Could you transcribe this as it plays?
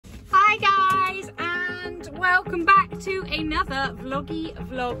to another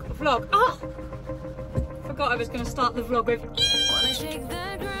vlog. Oh, forgot I was going to start the vlog with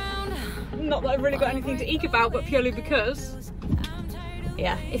not that I've really got anything to eek about, but purely because,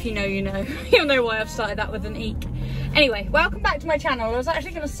 yeah, if you know, you know. You'll know why I've started that with an eek. Anyway, welcome back to my channel. I was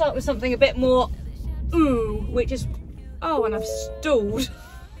actually going to start with something a bit more ooh, which is, oh, and I've stalled.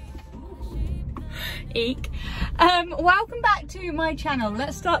 Eek. Welcome back to my channel.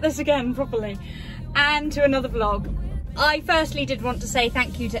 Let's start this again properly, and to another vlog. I firstly did want to say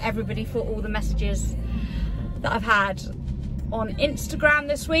thank you to everybody for all the messages that I've had on Instagram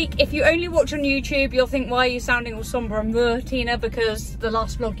this week. If you only watch on YouTube, you'll think, why are you sounding all somber and Tina? Because the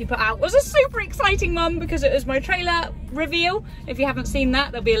last vlog you put out was a super exciting one, because it was my trailer reveal. If you haven't seen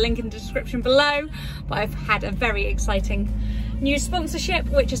that, there'll be a link in the description below. But I've had a very exciting new sponsorship,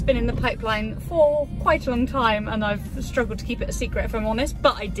 which has been in the pipeline for quite a long time, and I've struggled to keep it a secret, if I'm honest,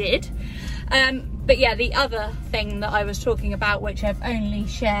 but I did. But yeah, the other thing that I was talking about, which I've only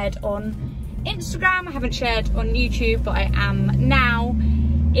shared on Instagram, I haven't shared on YouTube, but I am now,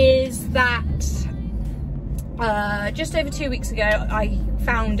 is that just over 2 weeks ago I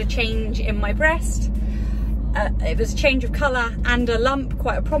found a change in my breast. It was a change of colour and a lump,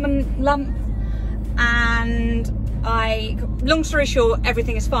 quite a prominent lump, and long story short,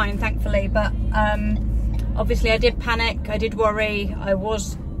 everything is fine thankfully, but obviously I did panic, I did worry, I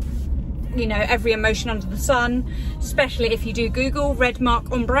was, you know, every emotion under the sun, especially if you do Google red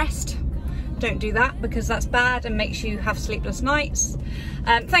mark on breast. Don't do that, because that's bad and makes you have sleepless nights.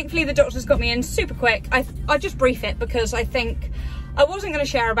 Thankfully the doctors got me in super quick. I just brief it because I think I wasn't going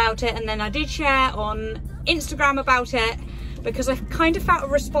to share about it, and then I did share on Instagram about it because I kind of felt a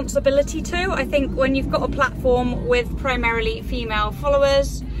responsibility to. I think when you've got a platform with primarily female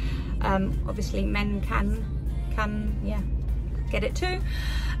followers, obviously men can yeah, get it too,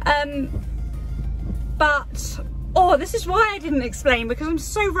 but oh, this is why I didn't explain, because I'm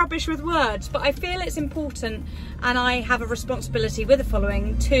so rubbish with words, but I feel it's important and I have a responsibility with the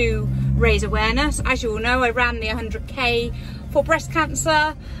following to raise awareness. As you all know, I ran the 100k for breast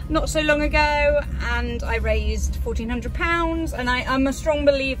cancer not so long ago, and I raised £1,400, and I'm a strong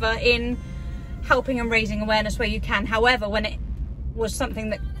believer in helping and raising awareness where you can. However, when it was something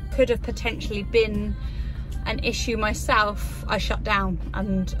that could have potentially been an issue myself, I shut down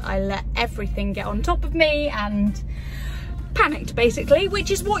and I let everything get on top of me and panicked basically,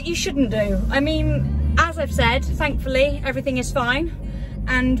 which is what you shouldn't do. I mean, as I've said, thankfully everything is fine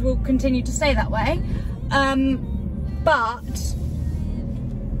and will continue to stay that way, but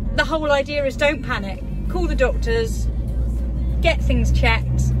the whole idea is don't panic, call the doctors, get things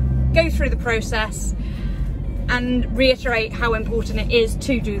checked, go through the process, and reiterate how important it is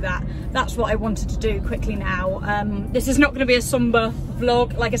to do that. That's what I wanted to do quickly now. This is not going to be a somber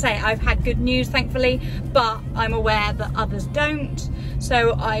vlog. Like I say, I've had good news thankfully, but I'm aware that others don't.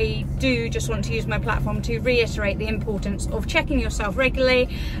 So I do just want to use my platform to reiterate the importance of checking yourself regularly.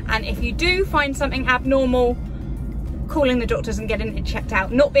 And if you do find something abnormal, calling the doctors and getting it checked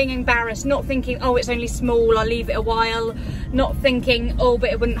out, not being embarrassed, not thinking, oh, it's only small, I'll leave it a while, not thinking, oh, but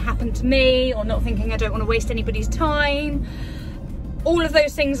it wouldn't happen to me, or not thinking I don't want to waste anybody's time. All of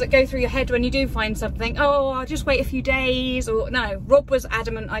those things that go through your head when you do find something, oh, I'll just wait a few days, or no. Rob was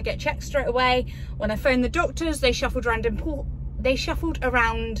adamant I get checked straight away. When I phoned the doctors, they shuffled around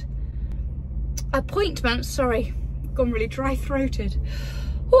appointments, sorry, gone really dry-throated.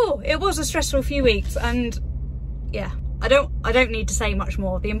 Oh, it was a stressful few weeks, and yeah, I don't need to say much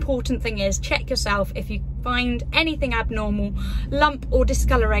more. The important thing is check yourself. If you find anything abnormal, lump or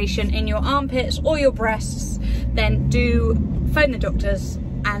discoloration in your armpits or your breasts, then do phone the doctors,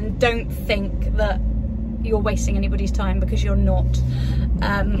 and don't think that you're wasting anybody's time, because you're not.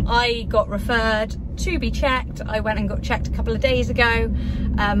 I got referred to be checked. I went and got checked a couple of days ago,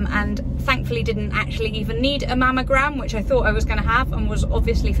 and thankfully didn't actually even need a mammogram, which I thought I was going to have, and was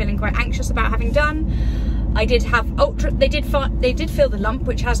obviously feeling quite anxious about having done. I did have they did feel the lump,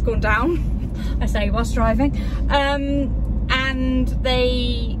 which has gone down, I say whilst driving, and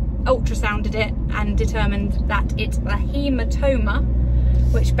they ultrasounded it and determined that it's a hematoma,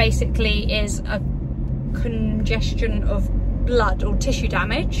 which basically is a congestion of blood or tissue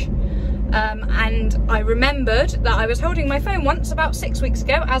damage. And I remembered that I was holding my phone once about 6 weeks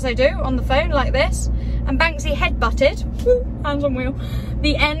ago, as I do on the phone like this, and Banksy head-butted, hands on wheel,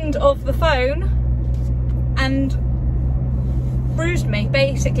 the end of the phone and bruised me,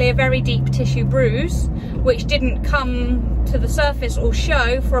 basically a very deep tissue bruise, which didn't come to the surface or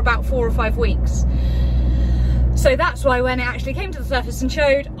show for about 4 or 5 weeks. So that's why when it actually came to the surface and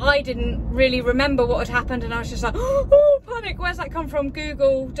showed, I didn't really remember what had happened, and I was just like, oh, panic, where's that come from?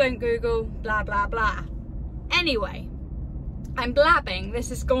 Google, don't Google, blah, blah, blah. Anyway, I'm blabbing. This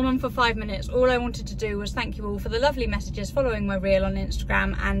has gone on for 5 minutes. All I wanted to do was thank you all for the lovely messages following my reel on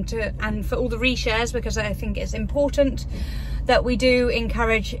Instagram, and for all the reshares, because I think it's important that we do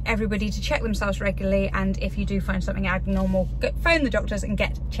encourage everybody to check themselves regularly, and if you do find something abnormal, phone the doctors and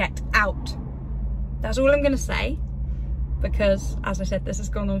get checked out. That's all I'm going to say, because as I said, this has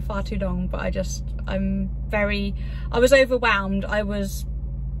gone on far too long, but I was overwhelmed.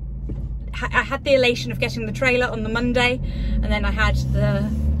 I had the elation of getting the trailer on the Monday, and then I had the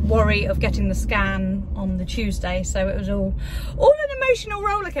worry of getting the scan on the Tuesday, so it was all an emotional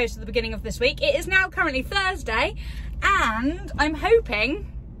roller coaster at the beginning of this week. It is now currently Thursday, and I'm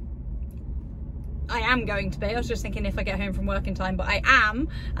hoping, I am going to be, I was just thinking if I get home from work in time, but I am,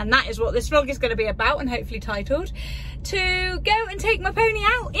 and that is what this vlog is going to be about, and hopefully titled, to go and take my pony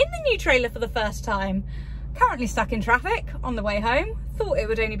out in the new trailer for the first time. Currently stuck in traffic on the way home. Thought it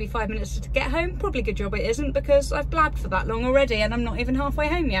would only be 5 minutes to get home. Probably good job it isn't, because I've blabbed for that long already and I'm not even halfway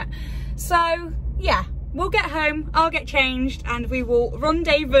home yet. So yeah, we'll get home, I'll get changed, and we will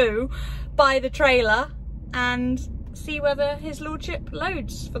rendezvous by the trailer and see whether his lordship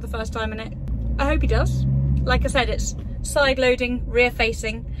loads for the first time in it. I hope he does. Like I said, it's side loading, rear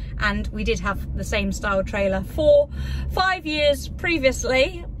facing, and we did have the same style trailer for 5 years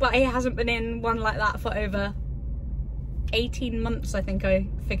previously, but he hasn't been in one like that for over 18 months, I think I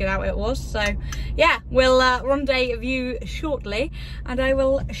figured out it was. So yeah, we'll rendezvous shortly, and I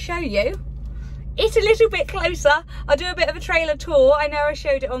will show you it a little bit closer. I'll do a bit of a trailer tour. I know I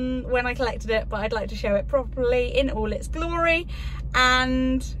showed it on when I collected it, but I'd like to show it properly in all its glory.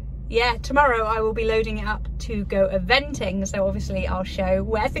 And yeah, tomorrow I will be loading it up to go eventing, so obviously I'll show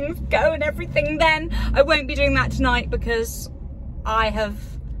where things go and everything then. I won't be doing that tonight because I have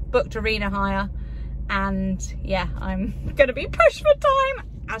booked arena hire, and yeah, I'm gonna be pushed for time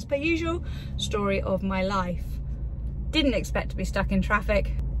as per usual. Story of my life. Didn't expect to be stuck in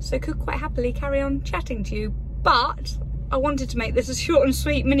traffic, so could quite happily carry on chatting to you, but I wanted to make this a short and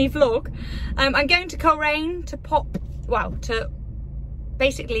sweet mini vlog. I'm going to Colraine to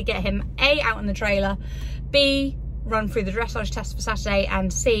basically get him A, out in the trailer, B, run through the dressage test for Saturday,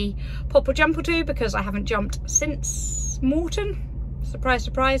 and C, pop or jump or two, because I haven't jumped since Morton. Surprise,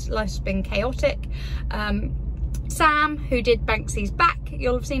 surprise, life's been chaotic. Sam, who did Banksy's back,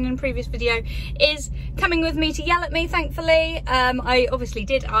 you'll have seen in a previous video, is coming with me to yell at me, thankfully. I obviously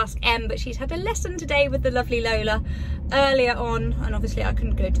did ask Em, but she's had a lesson today with the lovely Lola earlier on, and obviously I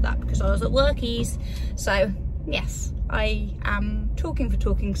couldn't go to that because I was at workies. So yes, I am talking for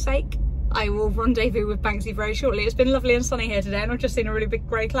talking's sake. I will rendezvous with Banksy very shortly. It's been lovely and sunny here today, and I've just seen a really big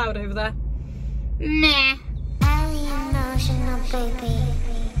grey cloud over there. Meh. Highly emotional, baby.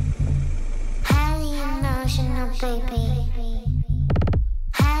 Highly emotional, baby.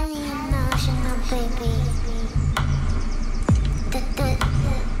 Highly emotional, baby.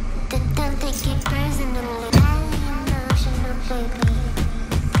 Don't take it personally. Highly emotional, baby.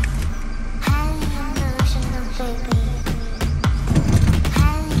 Highly emotional, baby.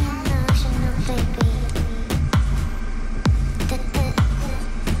 Highly emotional, baby.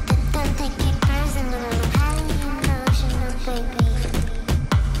 Don't take it personally. Highly emotional, baby.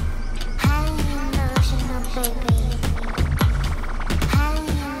 Highly emotional, baby.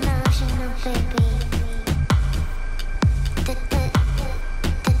 Highly emotional, baby.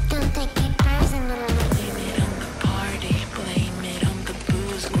 Don't take it personally. Blame it on the party, blame it on the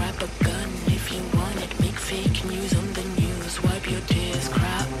booze. Grab a gun if you want it. Make fake news on the news. Wipe your tears,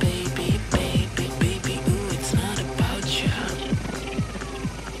 cry, baby, baby, baby. Ooh, it's not about you.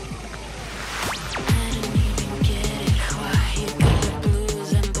 I don't even get it. Why you got the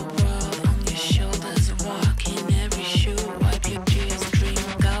blues and the world on your shoulders? Walk in every shoe. Wipe your tears,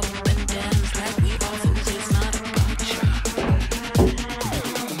 drink up and dance like we all fools. It's not about you.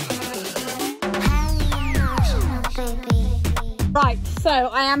 Highly emotional, baby. Right, so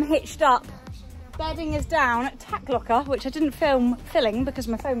I am hitched up. Bedding is down. Tack locker, which I didn't film filling because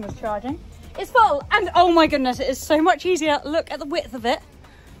my phone was charging, is full. And oh my goodness, it is so much easier. Look at the width of it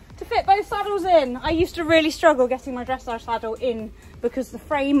to fit both saddles in. I used to really struggle getting my dressage saddle in because the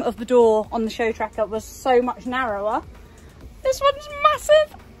frame of the door on the show tracker was so much narrower. This one's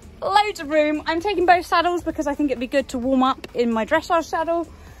massive. Loads of room. I'm taking both saddles because I think it'd be good to warm up in my dressage saddle,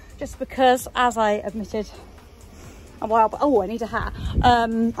 just because, as I admitted a while back, oh, I need a hat.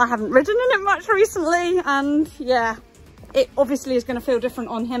 I haven't ridden in it much recently, and yeah, it obviously is going to feel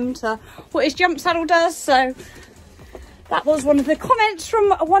different on him to what his jump saddle does. So that was one of the comments from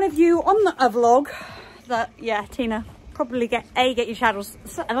one of you on the vlog, that yeah, Tina, probably get your saddles,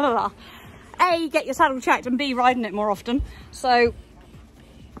 A, get your saddle checked, and B, riding it more often. So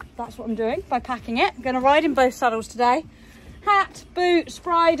that's what I'm doing by packing it. I'm going to ride in both saddles today, Hat, boots,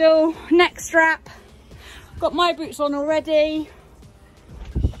 bridle, neck strap. Got my boots on already.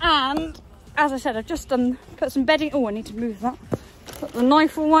 And as I said, I've just put some bedding. Oh, I need to move that. Put the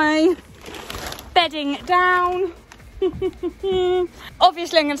knife away. Bedding down.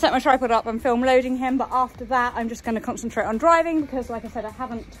 Obviously I'm going to set my tripod up and film loading him, but after that I'm just going to concentrate on driving because, like I said, I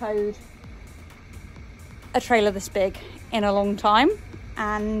haven't towed a trailer this big in a long time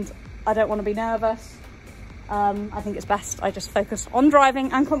and I don't want to be nervous. I think it's best I just focus on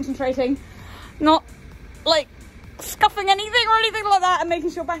driving and concentrating, not like scuffing anything or anything like that, and making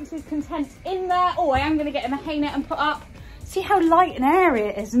sure Banksy's content in there. Oh, I am going to get him a hay net and put up. See how light and airy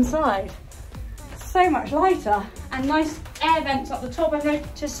it is inside. So much lighter, and nice air vents up the top. I've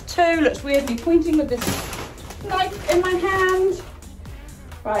noticed too. Looks weird me pointing with this knife in my hand.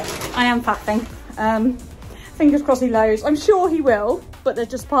 Right, I am faffing. Fingers crossed he loads. I'm sure he will, but there's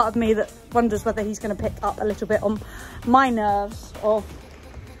just part of me that wonders whether he's going to pick up a little bit on my nerves of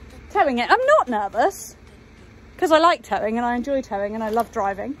towing it. I'm not nervous because I like towing and I enjoy towing and I love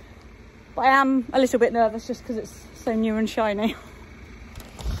driving, but I am a little bit nervous just because it's so new and shiny.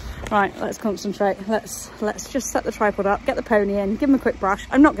 Right, let's concentrate. Let's just set the tripod up, get the pony in, give him a quick brush.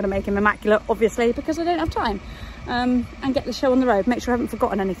 I'm not going to make him immaculate, obviously, because I don't have time. And get the show on the road. Make sure I haven't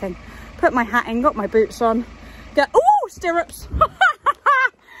forgotten anything. Put my hat in, got my boots on. Oh, stirrups!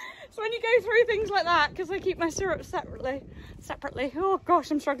 So when you go through things like that, because I keep my stirrups separately. Oh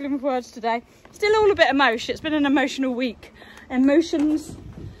gosh, I'm struggling with words today. Still all a bit emotional. It's been an emotional week. Emotions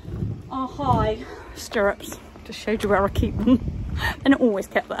are high. Stirrups. Just showed you where I keep them. And it always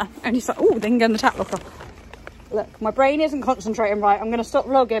kept there. And he's like, oh, they can go in the tap locker. Look, my brain isn't concentrating right. I'm going to stop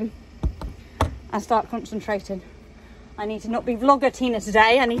vlogging and start concentrating. I need to not be vlogger Tina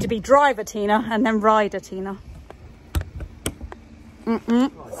today. I need to be driver Tina and then rider Tina.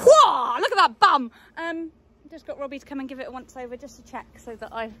 Whoa, look at that bum. Just got Robbie to come and give it a once over just to check, so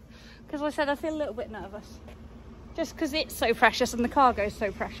that because I said I feel a little bit nervous. Just because it's so precious and the cargo's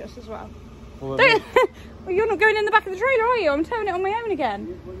so precious as well. Well, you're not going in the back of the trailer, are you? I'm towing it on my own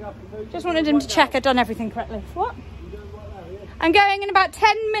again. Just wanted him to check I'd done everything correctly. What? I'm going in about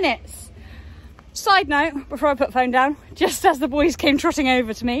 10 minutes. Side note, before I put the phone down, just as the boys came trotting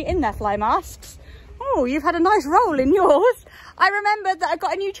over to me in their fly masks. Oh, you've had a nice roll in yours. I remembered that I've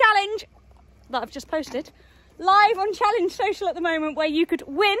got a new challenge that I've just posted. Live on Challenge Social at the moment, where you could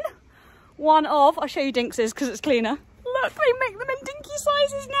win one of, I'll show you Dinks's because it's cleaner. Look, they make them in dinky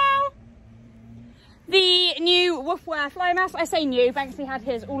sizes now. The new Woofwear fly mask. I say new, Banksy had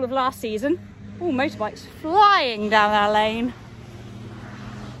his all of last season. Oh, motorbikes flying down our lane.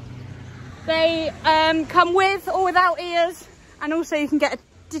 They come with or without ears, and also you can get a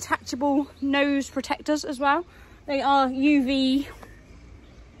detachable nose protectors as well. They are UV.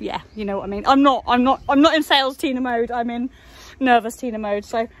 Yeah, you know what I mean. I'm not in sales Tina mode. I'm in nervous Tina mode.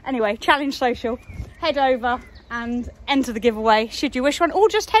 So anyway, Challenge Social. Head over and enter the giveaway should you wish one, or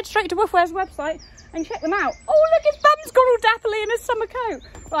just head straight to Woofwear's website and check them out. Oh, look, his bum's gone all dapperly in his summer coat.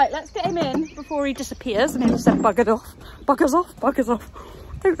 Right, let's get him in before he disappears. And he'll say, buggered off, buggers off, buggers off.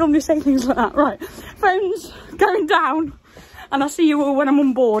 Don't normally say things like that. Right, phone's going down. And I'll see you all when I'm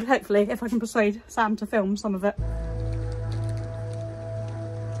on board, hopefully, if I can persuade Sam to film some of it.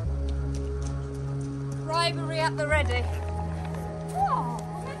 Bribery at the ready. Oh,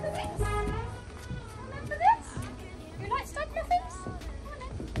 remember this? Remember this? You like stud muffins?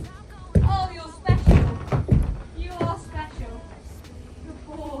 Oh, you're special. You are special. Good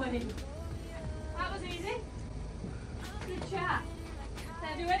boy. That was easy. Good chat.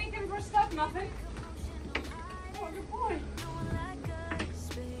 They'll do anything for a stud muffin. Oh, good boy.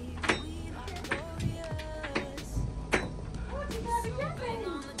 What's he going to be jumping?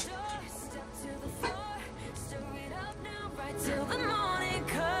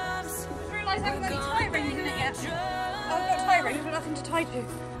 I haven't got any tie rings in it yet. Oh, I've got tie rings, but nothing to tie to.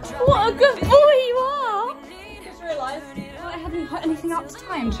 What a good boy you are! Just realised I hadn't put anything up to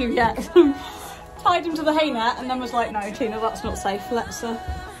tie him to yet. Tied him to the hay net and then was like, no, Tina, that's not safe. Let's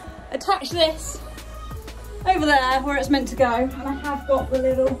attach this over there where it's meant to go. And I have got the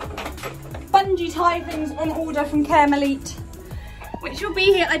little bungee tie things on order from Carmelite, which will be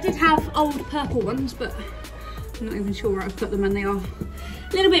here. I did have old purple ones, but I'm not even sure where I've put them, and they are a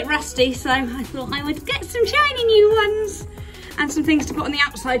little bit rusty, so I thought I would get some shiny new ones and some things to put on the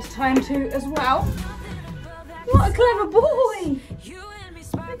outside to tie them to as well. What a clever boy!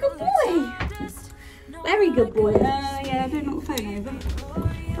 A good boy! Very good boy. Yeah, I don't knock the phone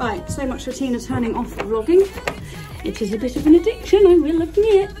over. Right, so much for Tina turning off the vlogging. It is a bit of an addiction, I will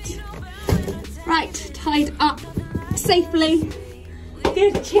admit. Right, tied up safely. Good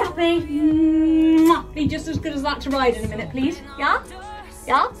Good chappy. Mwah. Be just as good as that to ride in a minute, please. Yeah?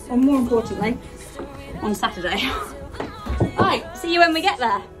 Yeah? Or more importantly, on Saturday. Right, see you when we get there.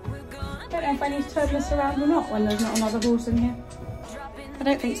 I don't know if I need to turn this around or not when there's not another horse in here. I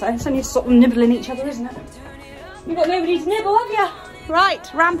don't think so. It's only sort of nibbling each other, isn't it? You've got nobody to nibble, have you?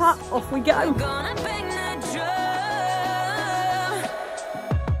 Right, ramp up, off we go.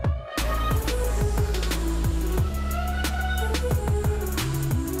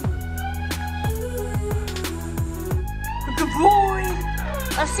 Good boy.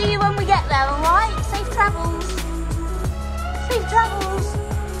 I'll see you when we get there, alright? Safe travels. Safe travels.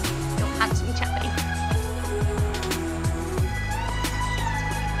 You're handsome chappy.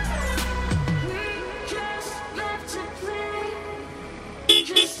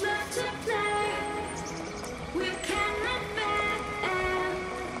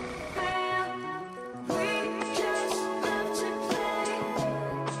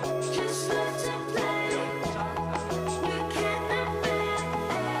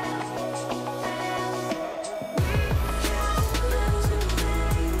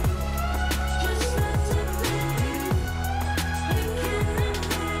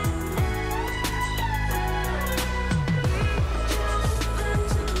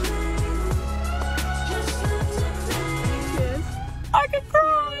 I could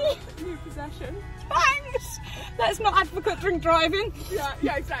cry! New possession. Thanks! Let's not advocate drink driving.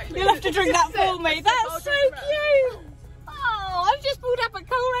 Yeah, exactly. You'll have to drink that for me. That's so drink that. cute! Oh, I've just pulled up at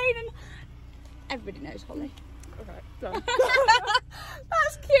Colraine and everybody knows Holly. Okay, done.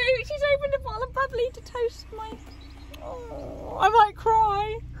 That's cute. She's opened a bottle of bubbly to toast my... Oh, I might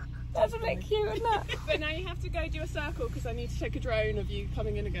cry. That's a bit cute, isn't it? But now you have to go do a circle because I need to take a drone of you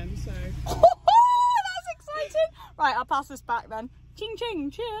coming in again, so... That's exciting. Right, I'll pass this back then. Ching ching,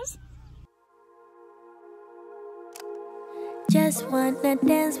 cheers. Just wanna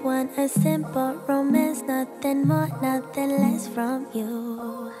dance, want a simple romance, nothing more, nothing less from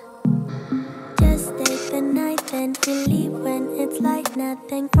you. Just stay the night, then we leave when it's like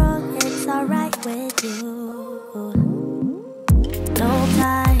nothing wrong, it's alright with you. No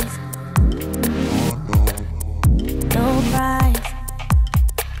ties, no price,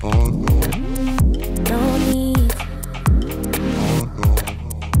 no need,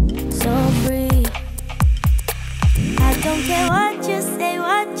 so free. I don't care what you say,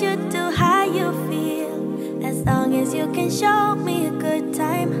 what you do, how you feel, as long as you can show me a good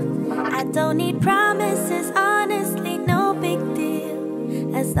time. I don't need promises, honestly, no big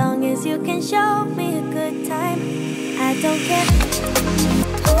deal, as long as you can show me a good time. I don't care.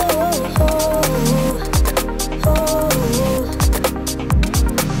 Oh, oh, oh,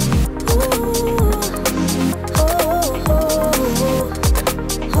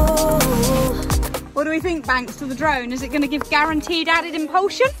 What do we think, Banks, to the drone? Is it going to give guaranteed added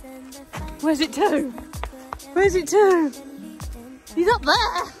impulsion? Where's it to? Where's it to? He's up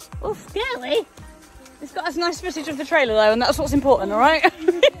there. Oh, scary. It's got a nice footage of the trailer though, and that's what's important, all right?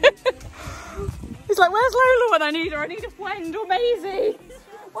 He's like, where's Lola when I need her? I need a friend, or Maisie.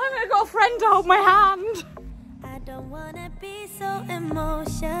 Why haven't I got a friend to hold my hand? I don't wanna be so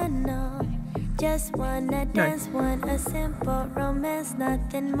emotional. Just wanna dance, want a simple romance,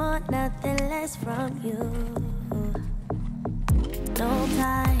 nothing more, nothing less from you. No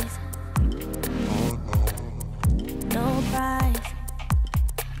ties, no price,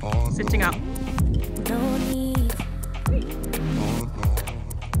 Sitting up. no need,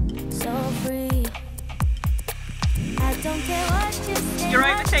 so free. I don't care what you say. You're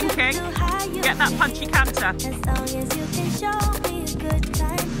what you overthinking. do, how you Get that punchy canter. As long as you can show me a good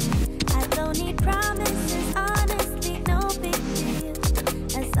time. I don't need promises, honestly, no big deal.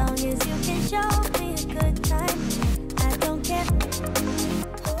 As long as you can show me a good time. I don't care.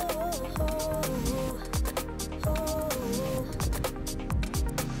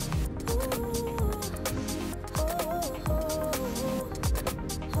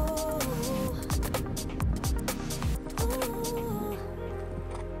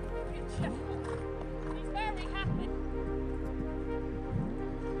 He's very happy.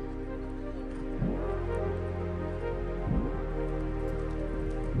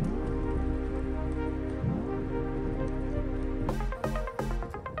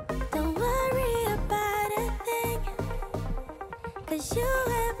 Don't worry about a thing, 'cause you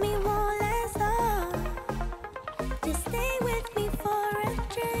and me won't last long. Just stay with me for a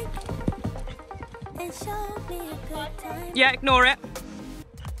drink and show me a good time. Yeah, ignore it. If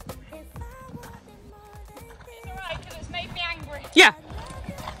I wanted more than this, It's alright, because it's made me angry. Yeah.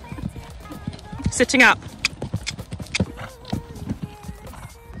 Sitting up. so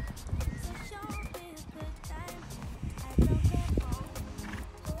show me a good time. I don't care.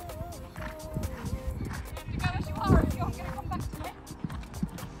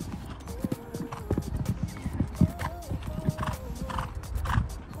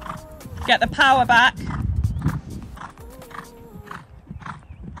 Get the power back. He's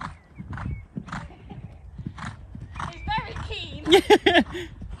very keen.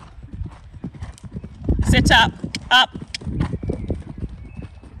 Sit up, up.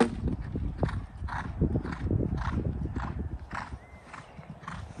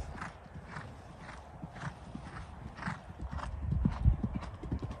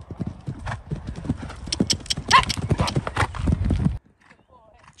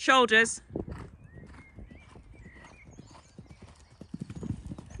 Shoulders.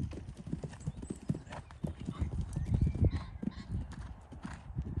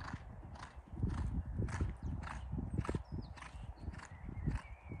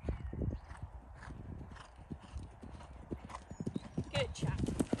 Good chap.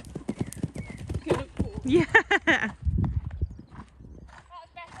 Good boy. Yeah. That's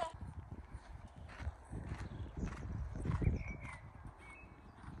better.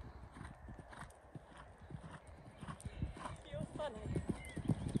 You're funny.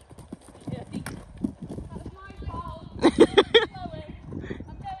 Yeah, I think That's my fault. I'm going.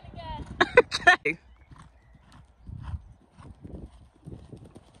 I'm going again. Okay.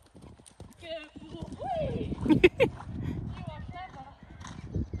 good boy. You are clever.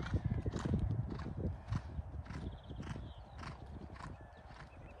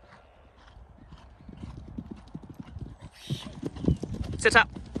 Sit up.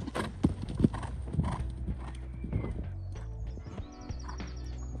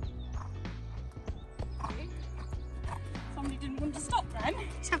 Somebody didn't want to stop then.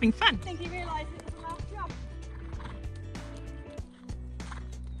 He's having fun. I think he realised it was the last jump.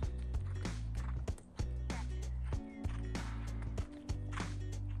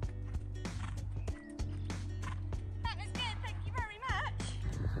 That was good, thank you very much.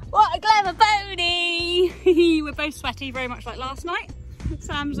 What a clever pony! We're both sweaty, very much like last night.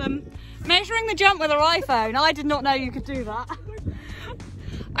 Sam's measuring the jump with her iPhone. I did not know you could do that.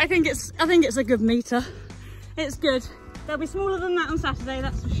 I think it's a good meter. It's good. They'll be smaller than that on Saturday,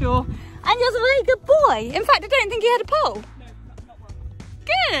 that's for sure. And you're a very good boy. In fact, I don't think he had a pole. No, not one.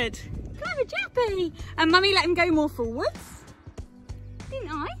 Good. Clever Jappy. And Mummy let him go more forwards.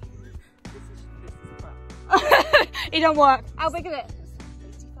 Didn't I? This is crap. It don't work. How big is it?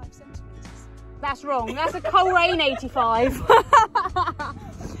 85 centimetres. That's wrong. That's a Colraine 85.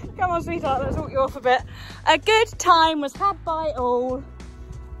 Come on, sweetheart, let's walk you off a bit. A good time was had by all.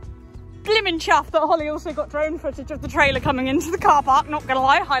 Blimmin' chuffed that Holly also got drone footage of the trailer coming into the car park, not gonna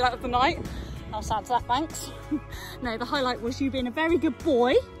lie, highlight of the night. How sad's that, Banks? No, the highlight was you being a very good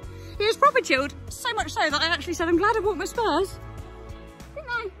boy. He was proper chilled, so much so that I actually said, I'm glad I bought my spurs. Didn't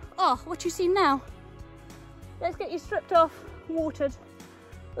I? Oh, what you seen now? Let's get you stripped off, watered,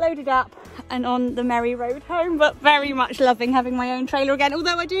 loaded up and on the merry road home, but very much loving having my own trailer again,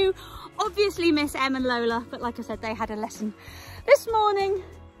 although I do obviously miss Em and Lola, but like I said, they had a lesson this morning.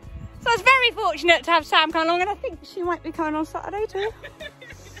 So I was very fortunate to have Sam come along, and I think she might be coming on Saturday too.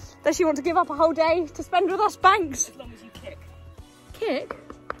 Does she want to give up a whole day to spend with us, Banks? As long as you kick. Kick?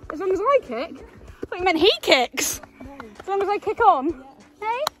 As long as I kick? I thought you meant he kicks. No. As long as I kick on? Yeah.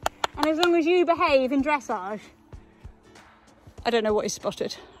 Hey? And as long as you behave in dressage. I don't know what he's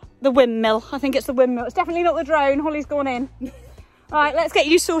spotted. The windmill. I think it's the windmill. It's definitely not the drone. Holly's gone in. Right, let's get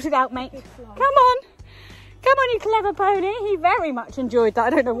you sorted out, mate. Come on. Come on, you clever pony. He very much enjoyed that. I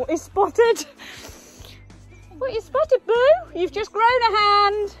don't know what he spotted. What you spotted, Boo? You've just grown a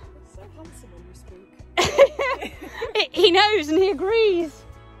hand. It's so handsome when you speak. He knows and he agrees.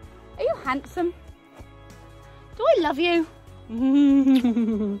 Are you handsome? Do I love you?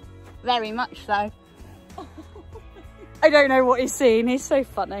 Very much so. I don't know what he's seen. He's so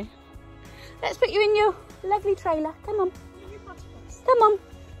funny. Let's put you in your lovely trailer. Come on. Come on.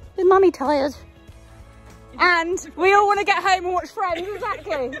 Is Mummy tired? And we all want to get home and watch Friends.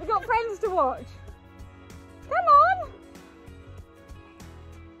 Exactly. We've got Friends to watch. Come on.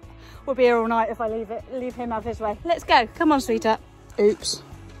 We'll be here all night if I leave him have his way. Let's go. Come on, sweetheart. Oops.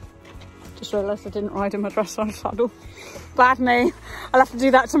 Just realised I didn't ride in my dressage saddle. Bad me. I'll have to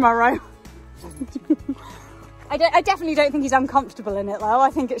do that tomorrow. I definitely don't think he's uncomfortable in it though.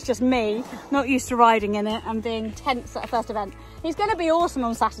 I think it's just me not used to riding in it and being tense at a first event. He's going to be awesome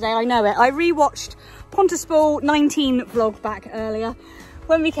on Saturday, I know it. I rewatched Pontypool 19 vlog back earlier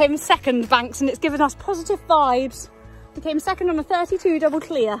when we came second, Banks, and it's given us positive vibes. We came second on a 32 double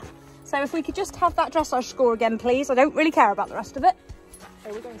clear. So if we could just have that dressage score again, please. I don't really care about the rest of it.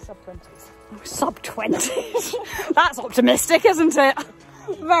 So we're going sub-20s. Oh, sub-20s. That's optimistic, isn't it?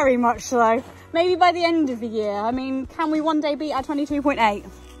 Very much so. Maybe by the end of the year. I mean, can we one day beat our 22.8?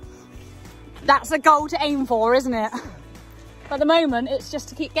 That's a goal to aim for, isn't it? But at the moment, it's just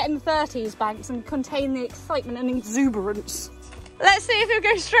to keep getting the 30s banks and contain the excitement and exuberance. Let's see if he'll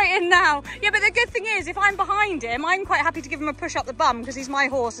go straight in now. Yeah, but the good thing is, if I'm behind him, I'm quite happy to give him a push up the bum because he's my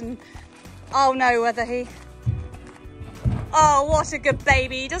horse and I'll know whether he... Oh, what a good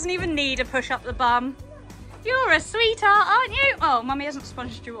baby. He doesn't even need a push up the bum. You're a sweetheart, aren't you? Oh, Mummy hasn't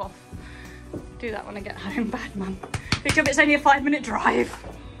sponged you off. Do that when I get home, bad mum. Because it's only a 5-minute drive.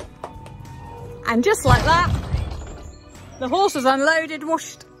 And just like that, the horse was unloaded,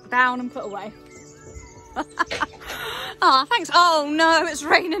 washed down and put away. Ah, thanks. Oh no, it's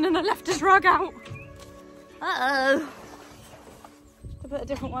raining and I left his rug out. Uh-oh. To put a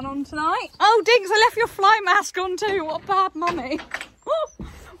different one on tonight. Oh, Dinks, I left your fly mask on too. What a bad mummy. Oh,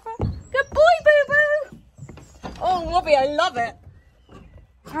 good boy, boo-boo. Oh, Robbie, I love it.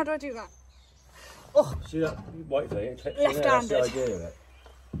 How do I do that? Oh. See that white thing? Left-handed. That's the idea of it.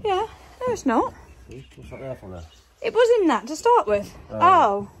 Yeah, no it's not. What's that there for now? It was in that to start with.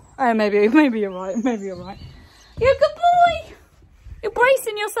 Oh, maybe you're right. Maybe you're right. You're a good boy. You're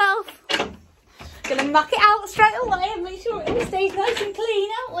bracing yourself. Gonna muck it out straight away and make sure it all stays nice and clean,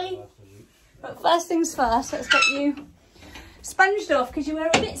 aren't we? But first things first, let's get you sponged off because you were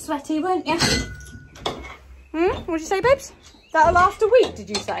a bit sweaty, weren't you? What'd you say, babes? That'll last a week, did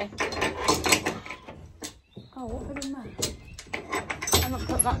you say? Oh, what put in there? I'm not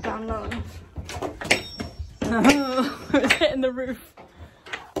put that down low enough. It's hitting the roof.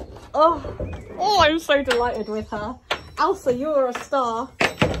 Oh, I'm so delighted with her. Elsa, you're a star.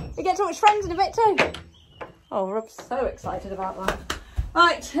 We get to watch Friends in a bit too. Oh, Rob's so excited about that.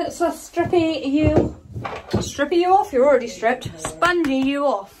 Right, so strippy you off. You're already stripped. Spongy you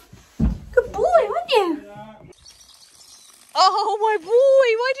off. Good boy, weren't you? Oh, my boy,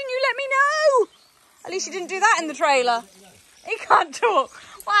 why didn't you let me know? At least you didn't do that in the trailer. He can't talk.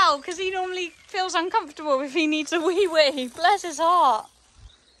 Wow, because he normally feels uncomfortable if he needs a wee-wee. Bless his heart.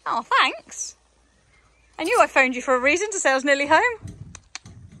 Oh, thanks. I knew I phoned you for a reason to say I was nearly home.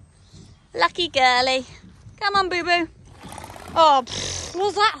 Lucky girly. Come on, boo-boo. Oh,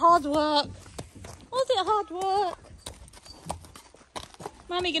 was that hard work? Was it hard work?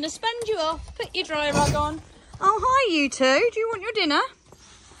 Mummy gonna spend you off. Put your dry rug on. Oh, hi, you two. Do you want your dinner?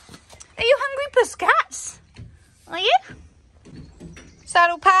 Are you hungry, pussycats? Are you?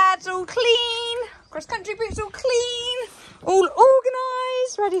 Saddle pads all clean. Cross-country boots all clean. All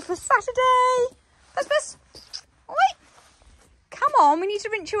organised. Ready for Saturday. Puss. Oi. Come on, we need to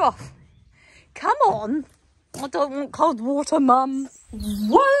rinse you off. Come on. I don't want cold water, mum.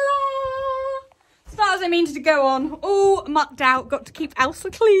 Voila! As far as I mean to go on, all mucked out. Got to keep Elsa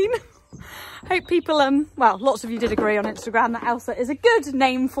clean. Hope people, well, lots of you did agree on Instagram that Elsa is a good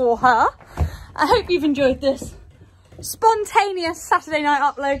name for her. I hope you've enjoyed this spontaneous Saturday night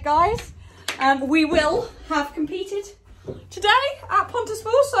upload, guys. We will have competed today at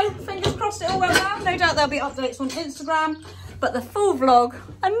Pontusful, so fingers crossed it all went well. No doubt there'll be updates on Instagram, but the full vlog,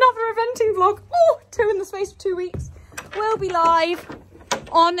 another eventing vlog, 2 in the space of 2 weeks, will be live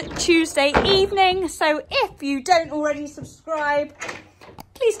on Tuesday evening. So if you don't already subscribe,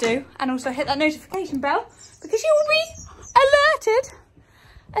 please do, and also hit that notification bell because you will be alerted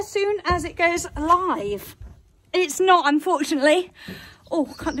as soon as it goes live. It's not, unfortunately,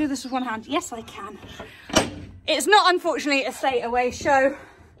 can't do this with one hand. Yes, I can. It's not, unfortunately, a stay away show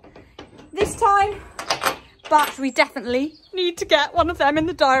this time, but we definitely need to get one of them in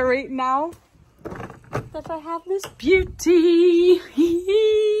the diary now that I have this beauty.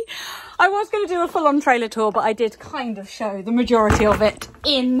 I was going to do a full-on trailer tour, but I did kind of show the majority of it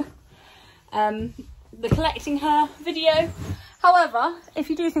in the collecting her video. However, if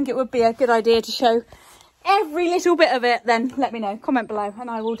you do think it would be a good idea to show every little bit of it, then let me know, comment below, and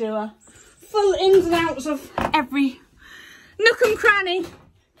I will do a full ins and outs of every nook and cranny,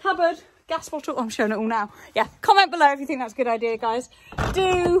 cupboard, gas bottle. I'm showing it all now. Yeah, comment below if you think that's a good idea, guys.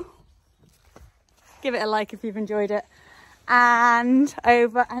 Do give it a like if you've enjoyed it. And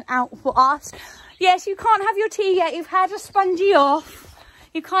over and out for us. Yes, you can't have your tea yet. You've had a spongy off.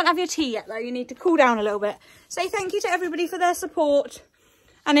 You can't have your tea yet, though. You need to cool down a little bit. Say thank you to everybody for their support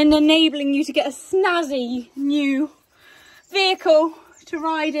and in enabling you to get a snazzy new vehicle to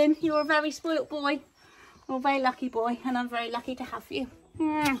ride in. You're a very spoilt boy. You're a very lucky boy, and I'm very lucky to have you.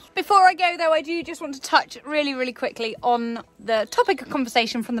 Before I go, though, I do just want to touch really quickly on the topic of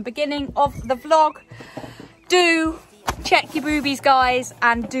conversation from the beginning of the vlog. Do check your boobies, guys,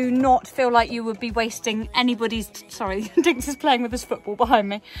 and do not feel like you would be wasting anybody's... Sorry, Dinks is playing with his football behind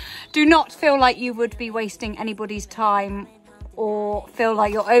me. Do not feel like you would be wasting anybody's time or feel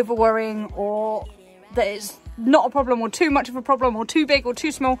like you're over worrying or that it's not a problem or too much of a problem or too big or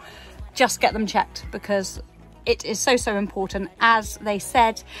too small. Just get them checked, because it is so, so important. As they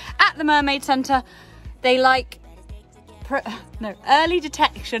said at the Mermaid Centre, they like... early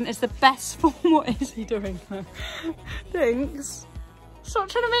detection is the best form. What is he doing? Thanks. Stop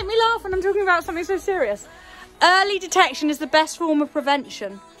trying to make me laugh when I'm talking about something so serious. Early detection is the best form of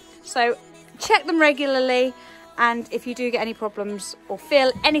prevention. So check them regularly, and if you do get any problems or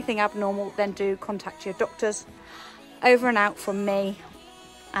feel anything abnormal, then do contact your doctors. Over and out from me,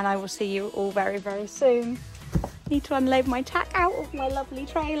 and I will see you all very, very soon. Need to unload my tack out of my lovely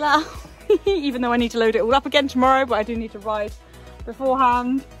trailer. Even though I need to load it all up again tomorrow, but I do need to ride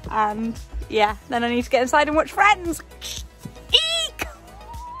beforehand. And yeah, then I need to get inside and watch Friends. Eek!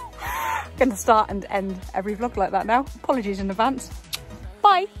 I'm gonna start and end every vlog like that now. Apologies in advance.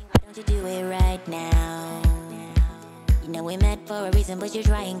 Bye. Don't you do it right now? You know we met for a reason, but you're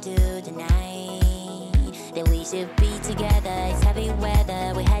trying to deny that we should be together. It's heavy weather.